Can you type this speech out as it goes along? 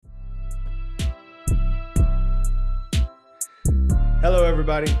Hello,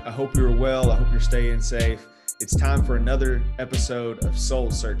 everybody. I hope you're well. I hope you're staying safe. It's time for another episode of Soul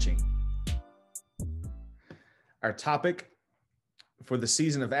Searching. Our topic for the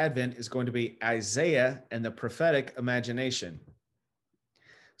season of Advent is going to be Isaiah and the prophetic imagination.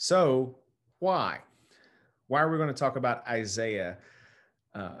 So, why? Why are we going to talk about Isaiah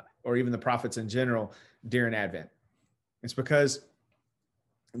or even the prophets in general during Advent? It's because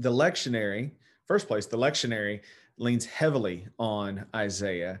the lectionary leans heavily on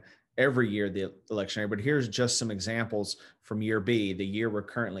Isaiah every year, the lectionary, but here's just some examples from year B, the year we're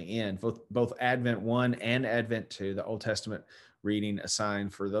currently in. Both Advent 1 and Advent 2, the Old Testament reading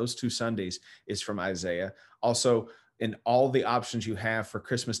assigned for those 2 Sundays is from Isaiah. Also, in all the options you have for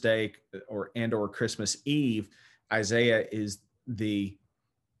Christmas Day or Christmas Eve, Isaiah is the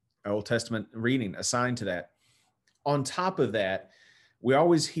Old Testament reading assigned to that. On top of that, we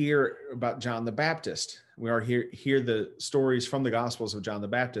always hear about John the Baptist. We hear the stories from the Gospels of John the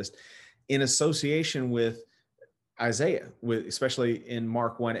Baptist in association with Isaiah, especially in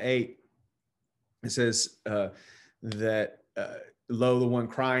Mark 1:8. It says that, lo, the one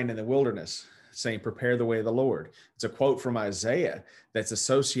crying in the wilderness, saying, prepare the way of the Lord. It's a quote from Isaiah that's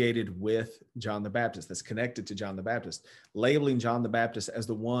associated with John the Baptist, that's connected to John the Baptist, labeling John the Baptist as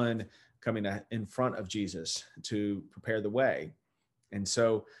the one coming in front of Jesus to prepare the way. And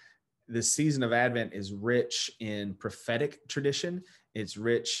so this season of Advent is rich in prophetic tradition. It's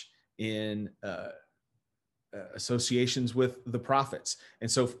rich in associations with the prophets.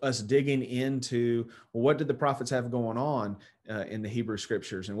 And so us digging into, well, what did the prophets have going on in the Hebrew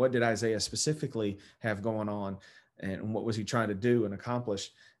scriptures? And what did Isaiah specifically have going on? And what was he trying to do and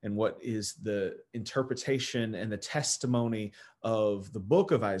accomplish? And what is the interpretation and the testimony of the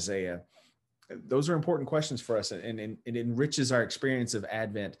book of Isaiah? Those are important questions for us, and it enriches our experience of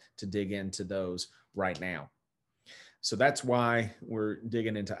Advent to dig into those right now. So that's why we're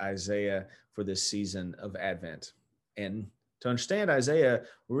digging into Isaiah for this season of Advent. And to understand Isaiah,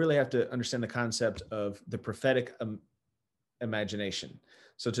 we really have to understand the concept of the prophetic imagination.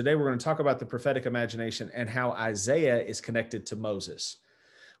 So today we're going to talk about the prophetic imagination and how Isaiah is connected to Moses.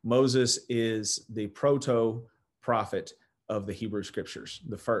 Moses is the proto-prophet of the Hebrew scriptures,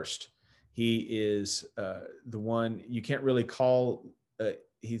 the first. He is the one you can't really call.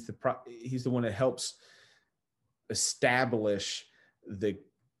 He's the one that helps establish the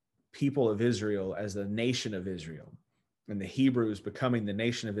people of Israel as the nation of Israel, and the Hebrews becoming the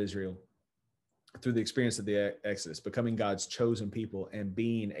nation of Israel through the experience of the Exodus, becoming God's chosen people and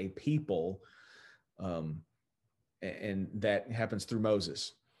being a people, and that happens through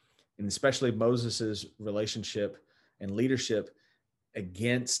Moses, and especially Moses's relationship and leadership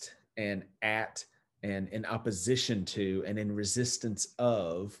against and at and in opposition to and in resistance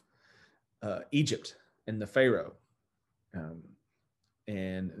of Egypt and the Pharaoh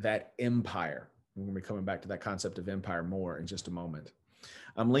and that empire. We're going to be coming back to that concept of empire more in just a moment.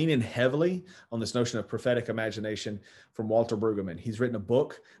 I'm leaning heavily on this notion of prophetic imagination from Walter Brueggemann. He's written a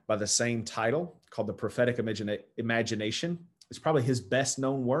book by the same title called The Prophetic Imagination. It's probably his best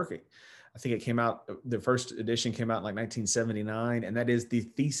known work. I think it came out, the first edition came out in like 1979, and that is the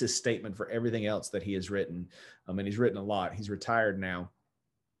thesis statement for everything else that he has written. And he's written a lot. He's retired now,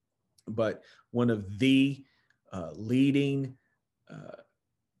 but one of the leading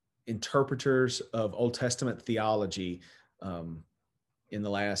interpreters of Old Testament theology in the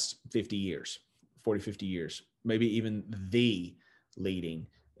last 50 years, 50 years, maybe even the leading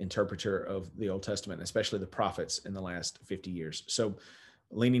interpreter of the Old Testament, especially the prophets in the last 50 years. So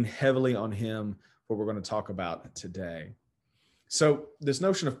leaning heavily on him, what we're going to talk about today. So this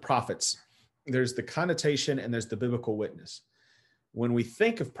notion of prophets, there's the connotation and there's the biblical witness. When we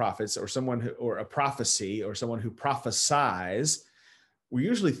think of prophets or or a prophecy or someone who prophesies, we're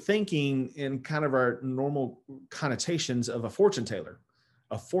usually thinking in kind of our normal connotations of a fortune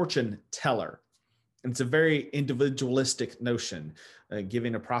teller. And it's a very individualistic notion,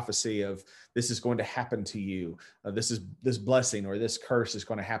 giving a prophecy of this is going to happen to you. This blessing or this curse is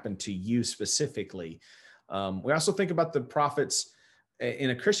going to happen to you specifically. We also think about the prophets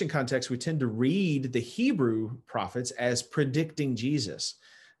in a Christian context. We tend to read the Hebrew prophets as predicting Jesus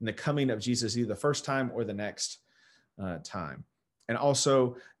and the coming of Jesus, either the first time or the next time. And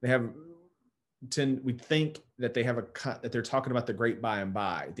also we think that that they're talking about the great by and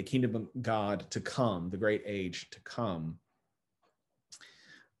by, the kingdom of God to come, the great age to come.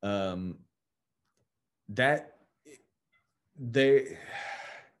 Those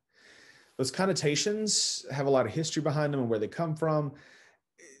connotations have a lot of history behind them and where they come from.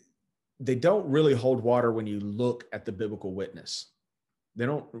 They don't really hold water when you look at the biblical witness. They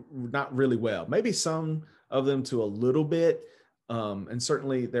don't, not really well. Maybe some of them to a little bit, And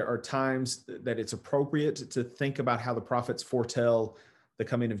certainly there are times that it's appropriate to think about how the prophets foretell the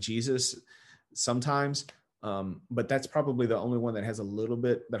coming of Jesus sometimes. But that's probably the only one that has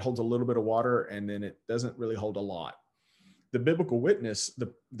that holds a little bit of water, and then it doesn't really hold a lot. The biblical witness,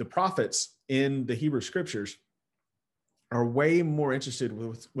 the prophets in the Hebrew scriptures are way more interested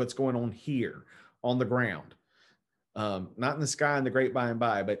with what's going on here on the ground. Not in the sky and the great by and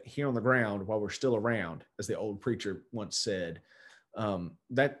by, but here on the ground while we're still around, as the old preacher once said.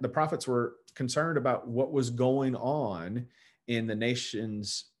 That the prophets were concerned about what was going on in the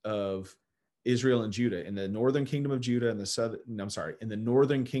nations of Israel and Judah, in the northern kingdom of Judah and in the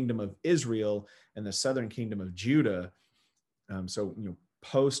northern kingdom of Israel and the southern kingdom of Judah. So,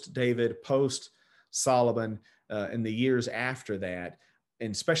 post David, post Solomon, in the years after that,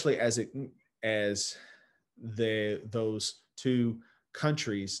 and especially as those two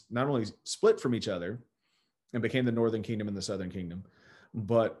countries not only split from each other and became the northern kingdom and the southern kingdom,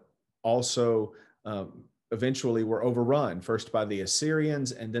 but also eventually were overrun first by the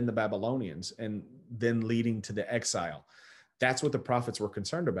Assyrians and then the Babylonians, and then leading to the exile. That's what the prophets were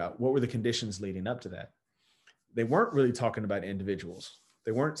concerned about. What were the conditions leading up to that? They weren't really talking about individuals.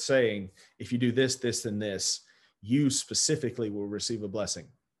 They weren't saying, if you do this, this, and this, you specifically will receive a blessing.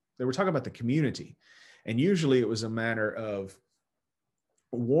 They were talking about the community. And usually it was a matter of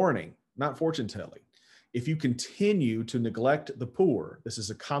warning, not fortune telling. If you continue to neglect the poor, this is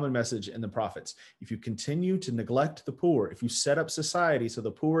a common message in the prophets. If you continue to neglect the poor, if you set up society so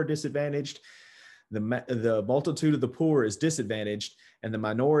the poor are disadvantaged, the multitude of the poor is disadvantaged, and the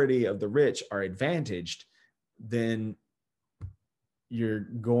minority of the rich are advantaged, then you're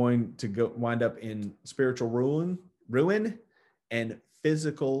going to wind up in spiritual ruin and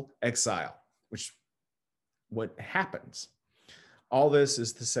physical exile, which what happens. All this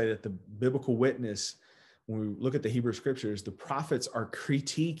is to say that the biblical witness, when we look at the Hebrew scriptures, the prophets are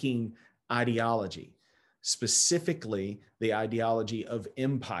critiquing ideology, specifically the ideology of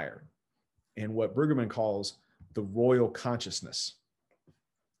empire and what Brueggemann calls the royal consciousness.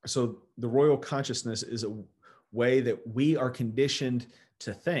 So the royal consciousness is a way that we are conditioned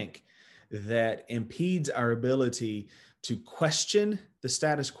to think that impedes our ability to question the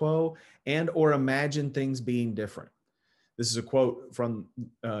status quo and or imagine things being different. This is a quote from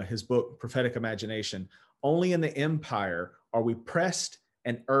his book, Prophetic Imagination. Only in the empire are we pressed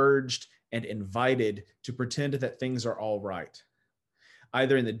and urged and invited to pretend that things are all right,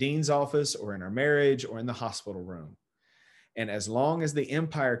 either in the dean's office or in our marriage or in the hospital room. And as long as the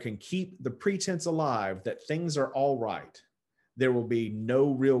empire can keep the pretense alive that things are all right, there will be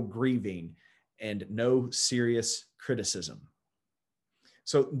no real grieving and no serious criticism.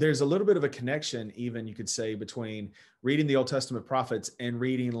 So there's a little bit of a connection, even you could say, between reading the Old Testament prophets and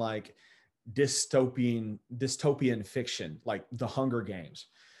reading like dystopian fiction, like the Hunger Games.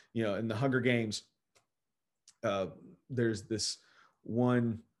 In the Hunger Games, there's this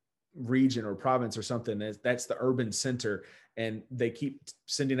one region or province or something that's the urban center, and they keep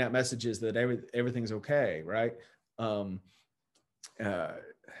sending out messages that everything's okay, right?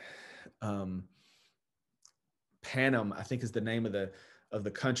 Panem, I think, is the name of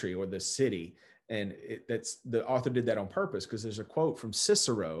the country or the city, and that's the author did that on purpose because there's a quote from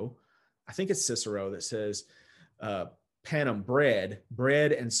Cicero, I think it's Cicero, that says, "Panem, bread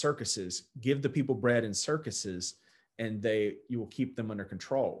and circuses. Give the people bread and circuses, and you will keep them under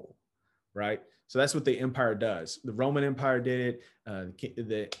control." Right? So that's what the empire does. The Roman Empire did it.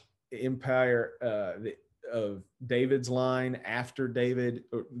 The empire of David's line after David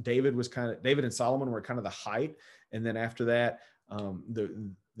and Solomon were kind of the height. And then after that,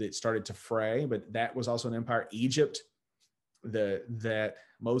 it started to fray, but that was also an empire. Egypt, that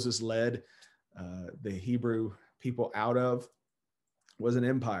Moses led the Hebrew people out of, was an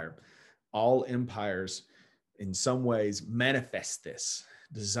empire. All empires in some ways manifest this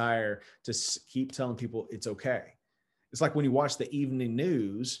desire to keep telling people it's okay. It's like when you watch the evening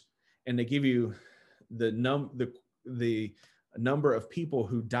news and they give you the number of people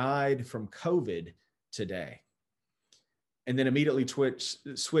who died from COVID today, and then immediately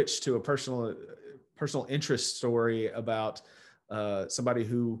switch to a personal interest story about somebody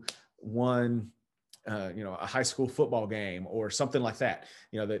who won a high school football game or something like that.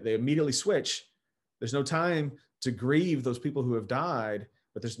 They immediately switch. There's no time to grieve those people who have died,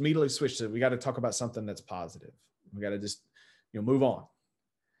 but there's immediately switch to, we got to talk about something that's positive. We got to just, move on.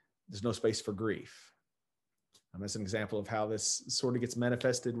 There's no space for grief. That's an example of how this sort of gets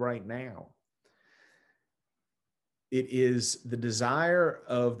manifested right now. It is the desire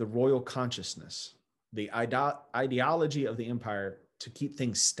of the royal consciousness, the ideology of the empire, to keep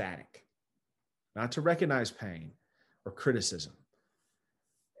things static, not to recognize pain or criticism,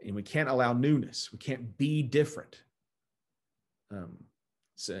 and we can't allow newness. We can't be different.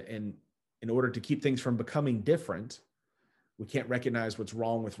 And in order to keep things from becoming different, we can't recognize what's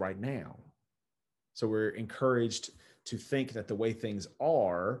wrong with right now. So we're encouraged to think that the way things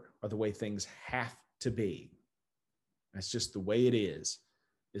are the way things have to be. That's just the way it is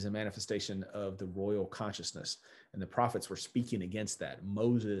a manifestation of the royal consciousness. And the prophets were speaking against that.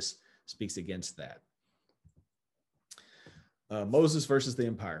 Moses speaks against that. Moses versus the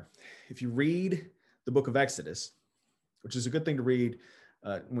empire. If you read the book of Exodus, which is a good thing to read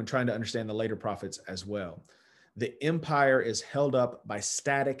when trying to understand the later prophets as well, the empire is held up by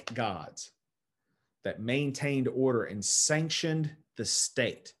static gods that maintained order and sanctioned the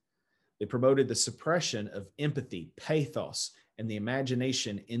state. They promoted the suppression of empathy, pathos, and the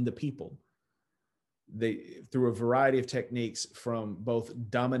imagination in the people. They, through a variety of techniques, from both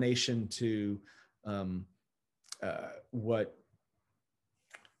domination to what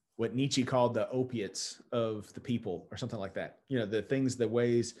Nietzsche called the opiates of the people, or something like that. You know, the things, the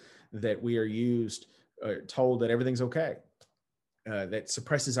ways that we are used, told that everything's okay. That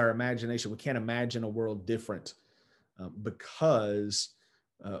suppresses our imagination. We can't imagine a world different because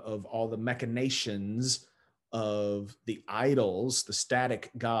of all the machinations of the idols, the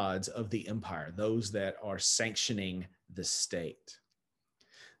static gods of the empire, those that are sanctioning the state.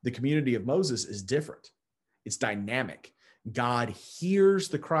 The community of Moses is different. It's dynamic. God hears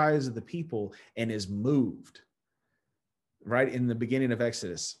the cries of the people and is moved. Right in the beginning of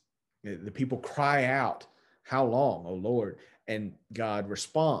Exodus, the people cry out, "How long, O Lord?" And God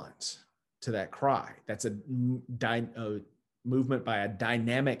responds to that cry. That's a movement by a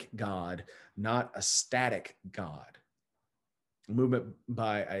dynamic God, not a static God. A movement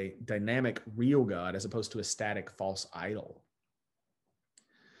by a dynamic, real God, as opposed to a static, false idol.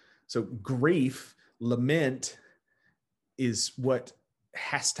 So grief, lament, is what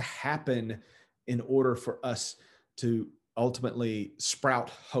has to happen in order for us to ultimately sprout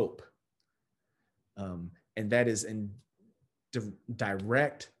hope. And that is in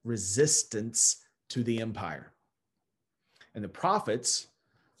direct resistance to the empire. And the prophets,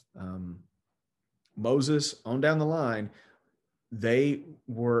 Moses on down the line, they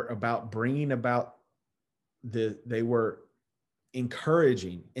were about bringing about they were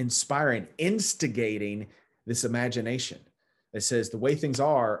encouraging, inspiring, instigating this imagination that says the way things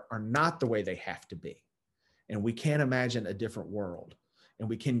are not the way they have to be. And we can't imagine a different world. And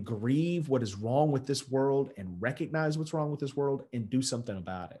we can grieve what is wrong with this world and recognize what's wrong with this world and do something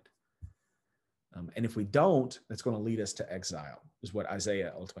about it. And if we don't, that's going to lead us to exile, is what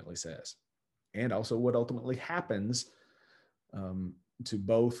Isaiah ultimately says. And also what ultimately happens to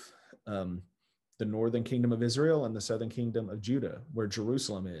both the northern kingdom of Israel and the southern kingdom of Judah, where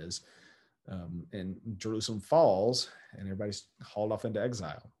Jerusalem is. And Jerusalem falls and everybody's hauled off into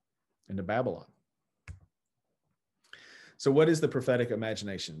exile, into Babylon. So what is the prophetic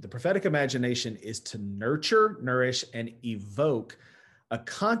imagination? The prophetic imagination is to nurture, nourish, and evoke a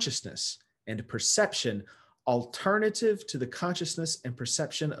consciousness and perception alternative to the consciousness and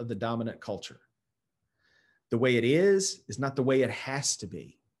perception of the dominant culture. The way it is not the way it has to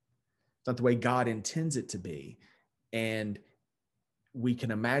be. It's not the way God intends it to be. And we can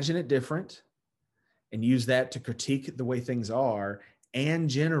imagine it different and use that to critique the way things are and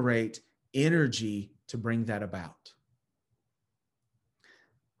generate energy to bring that about.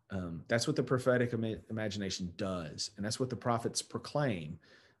 That's what the prophetic imagination does. And that's what the prophets proclaim,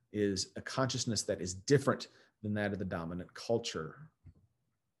 is a consciousness that is different than that of the dominant culture.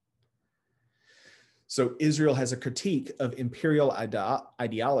 So Israel has a critique of imperial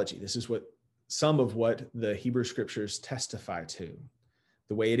ideology. This is what some of what the Hebrew scriptures testify to.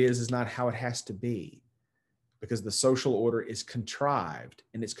 The way it is not how it has to be, because the social order is contrived,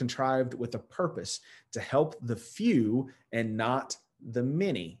 and it's contrived with a purpose to help the few and not the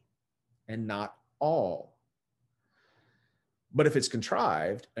many, and not all. But if it's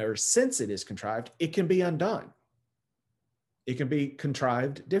contrived, or since it is contrived, it can be undone. It can be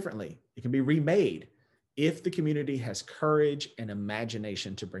contrived differently. It can be remade if the community has courage and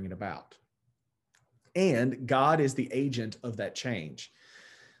imagination to bring it about. And God is the agent of that change.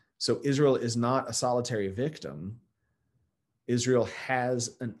 So Israel is not a solitary victim. Israel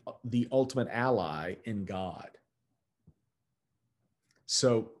has the ultimate ally in God.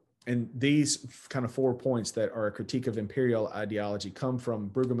 So, and these kind of 4 points that are a critique of imperial ideology come from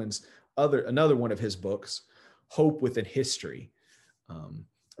Brueggemann's another one of his books, Hope Within History. I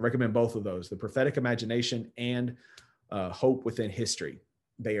recommend both of those, The Prophetic Imagination and Hope Within History.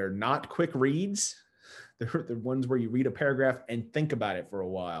 They are not quick reads. They're the ones where you read a paragraph and think about it for a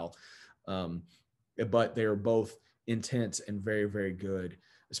while. But they are both intense and very, very good.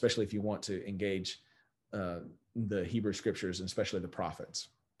 especially if you want to engage the Hebrew scriptures, and especially the prophets.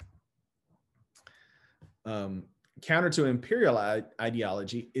 Counter to imperial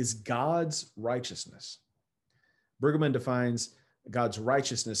ideology is God's righteousness. Brueggemann defines God's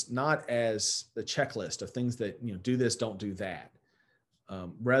righteousness not as the checklist of things that, do this, don't do that.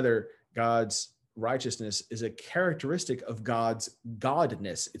 Rather, God's righteousness is a characteristic of God's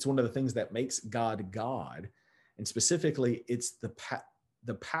godness. It's one of the things that makes God God. And specifically, it's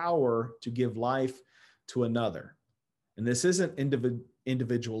the power to give life to another. And this isn't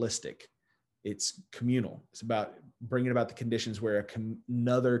individualistic. It's communal. It's about bringing about the conditions where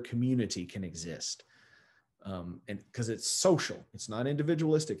another community can exist. And because it's social, it's not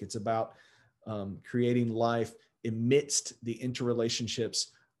individualistic. It's about creating life amidst the interrelationships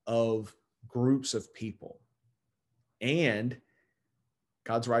of groups of people. And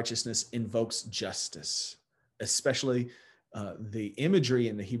God's righteousness invokes justice, especially the imagery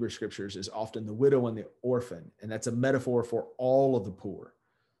in the Hebrew scriptures is often the widow and the orphan. And that's a metaphor for all of the poor,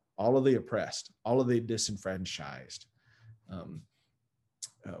 all of the oppressed, all of the disenfranchised.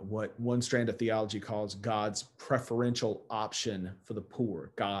 What one strand of theology calls God's preferential option for the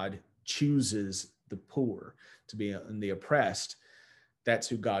poor. God chooses the poor to be in the oppressed. That's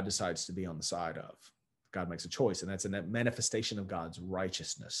who God decides to be on the side of. God makes a choice, and that's in that manifestation of God's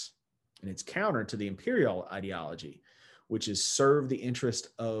righteousness. And it's counter to the imperial ideology, which is serve the interest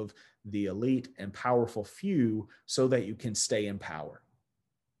of the elite and powerful few so that you can stay in power.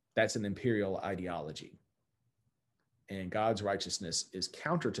 That's an imperial ideology. And God's righteousness is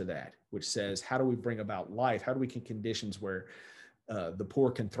counter to that, which says, how do we bring about life? How do we get conditions where the poor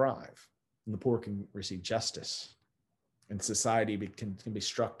can thrive and the poor can receive justice and society can be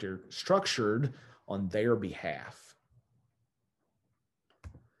structured on their behalf?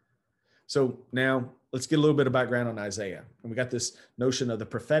 So now let's get a little bit of background on Isaiah. And we got this notion of the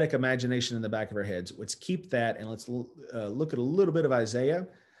prophetic imagination in the back of our heads. Let's keep that and let's look at a little bit of Isaiah.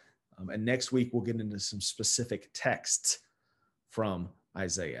 And next week, we'll get into some specific texts from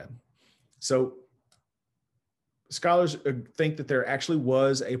Isaiah. So scholars think that there actually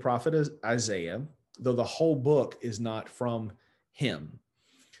was a prophet Isaiah, though the whole book is not from him.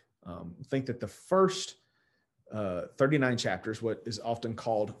 Think that the first 39 chapters, what is often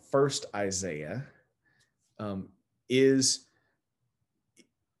called First Isaiah,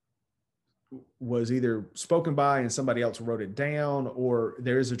 was either spoken by and somebody else wrote it down, or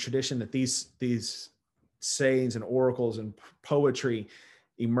there is a tradition that these sayings and oracles and poetry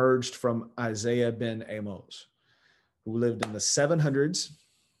emerged from Isaiah ben Amos, who lived in the 700s.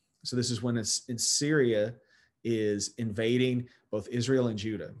 So this is when Syria is invading both Israel and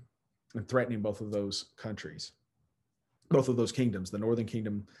Judah and threatening both of those countries, both of those kingdoms, the northern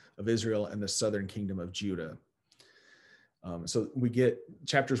kingdom of Israel and the southern kingdom of Judah. So we get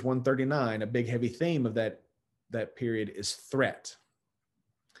chapters 139, a big heavy theme of that period is threat.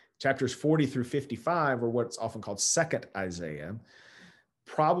 Chapters 40 through 55 are what's often called Second Isaiah.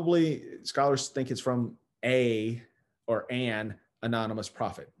 Probably scholars think it's from an anonymous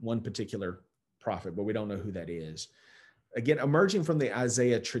prophet, one particular prophet, but we don't know who that is. Again, emerging from the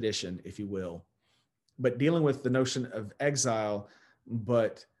Isaiah tradition, if you will, but dealing with the notion of exile,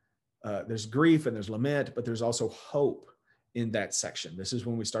 but there's grief and there's lament, but there's also hope in that section. This is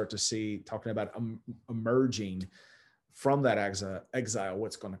when we start to see, talking about emerging from that exile,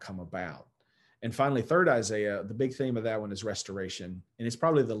 what's going to come about. And finally, Third Isaiah, the big theme of that one is restoration. And it's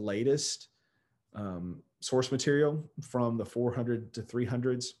probably the latest source material from the 400 to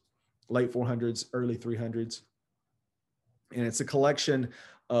 300s, late 400s, early 300s. And it's a collection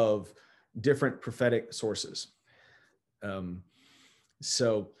of different prophetic sources.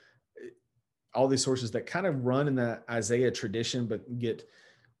 So all these sources that kind of run in the Isaiah tradition, but get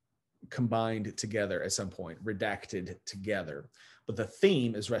combined together at some point, redacted together. But the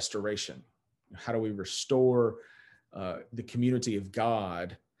theme is restoration. How do we restore the community of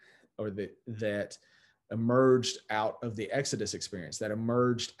God, or that emerged out of the Exodus experience, that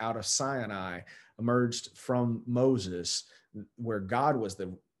emerged out of Sinai, emerged from Moses, where God was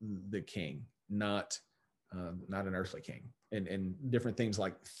the king, not an earthly king. And different things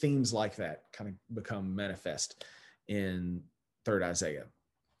like themes like that kind of become manifest in Third Isaiah.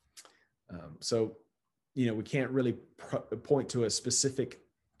 So, we can't really point to a specific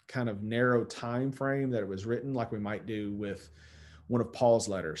kind of narrow time frame that it was written like we might do with one of Paul's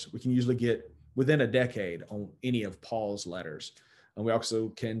letters. We can usually get within a decade on any of Paul's letters. And we also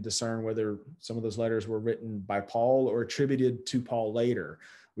can discern whether some of those letters were written by Paul or attributed to Paul later.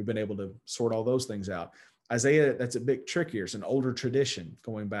 We've been able to sort all those things out. Isaiah, that's a bit trickier. It's an older tradition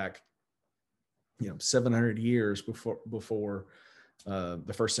going back, 700 years before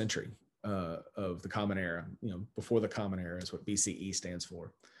the first century of the Common Era. Before the Common Era is what BCE stands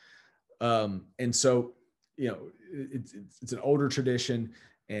for. And so, it's an older tradition,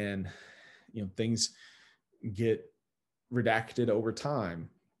 and things get redacted over time,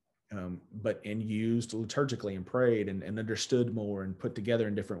 and used liturgically and prayed and understood more and put together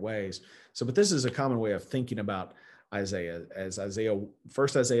in different ways. But this is a common way of thinking about Isaiah as Isaiah,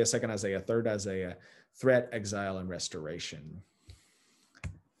 first Isaiah, second Isaiah, third Isaiah, threat, exile, and restoration.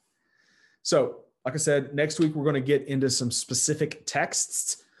 So, like I said, next week we're going to get into some specific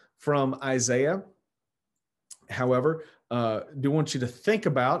texts from Isaiah. However, do want you to think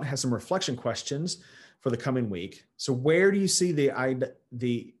about, have some reflection questions for the coming week. So where do you see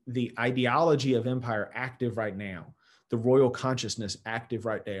the ideology of empire active right now? The royal consciousness active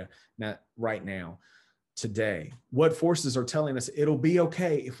right now, today? What forces are telling us it'll be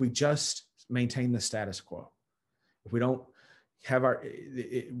okay if we just maintain the status quo? If we don't have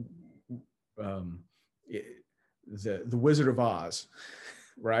the Wizard of Oz,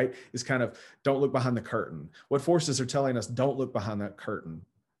 right, is kind of, don't look behind the curtain. What forces are telling us don't look behind that curtain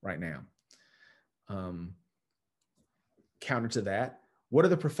right now? Counter to that, what are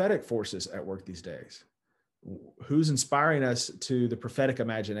the prophetic forces at work these days? Who's inspiring us to the prophetic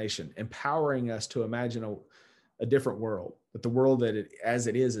imagination, empowering us to imagine a different world, that the world as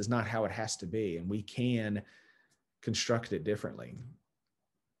it is not how it has to be, and we can construct it differently?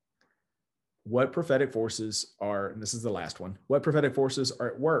 What prophetic forces are, and this is the last one, what prophetic forces are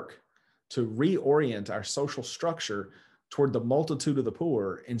at work to reorient our social structure toward the multitude of the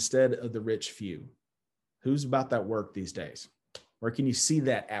poor instead of the rich few? Who's about that work these days? Where can you see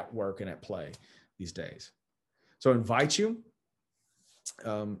that at work and at play these days? So I invite you,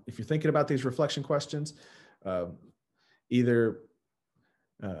 if you're thinking about these reflection questions, either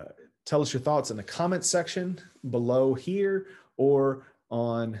tell us your thoughts in the comments section below here, or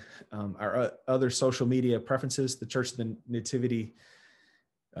on our other social media preferences, the Church of the Nativity's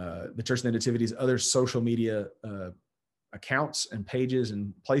other social media accounts and pages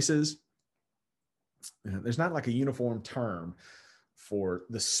and places. There's not like a uniform term for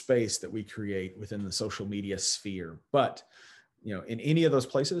the space that we create within the social media sphere, but in any of those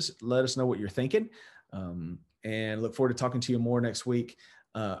places, let us know what you're thinking, and look forward to talking to you more next week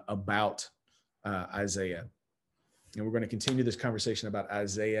about Isaiah. And we're going to continue this conversation about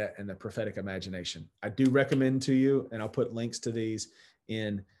Isaiah and the prophetic imagination. I do recommend to you, and I'll put links to these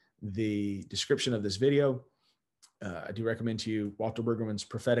in the description of this video. I do recommend to you Walter Brueggemann's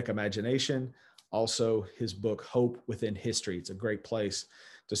Prophetic Imagination, also his book, Hope Within History. It's a great place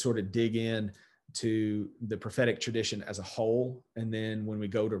to sort of dig in to the prophetic tradition as a whole. And then when we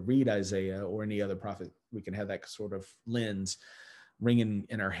go to read Isaiah or any other prophet, we can have that sort of lens ringing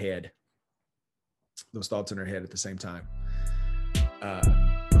in our head, those thoughts in our head at the same time. I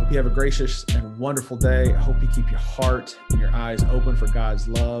hope you have a gracious and wonderful day. I hope you keep your heart and your eyes open for God's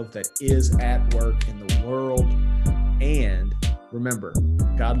love that is at work in the world. And remember,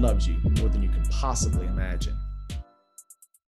 God loves you more than you can possibly imagine.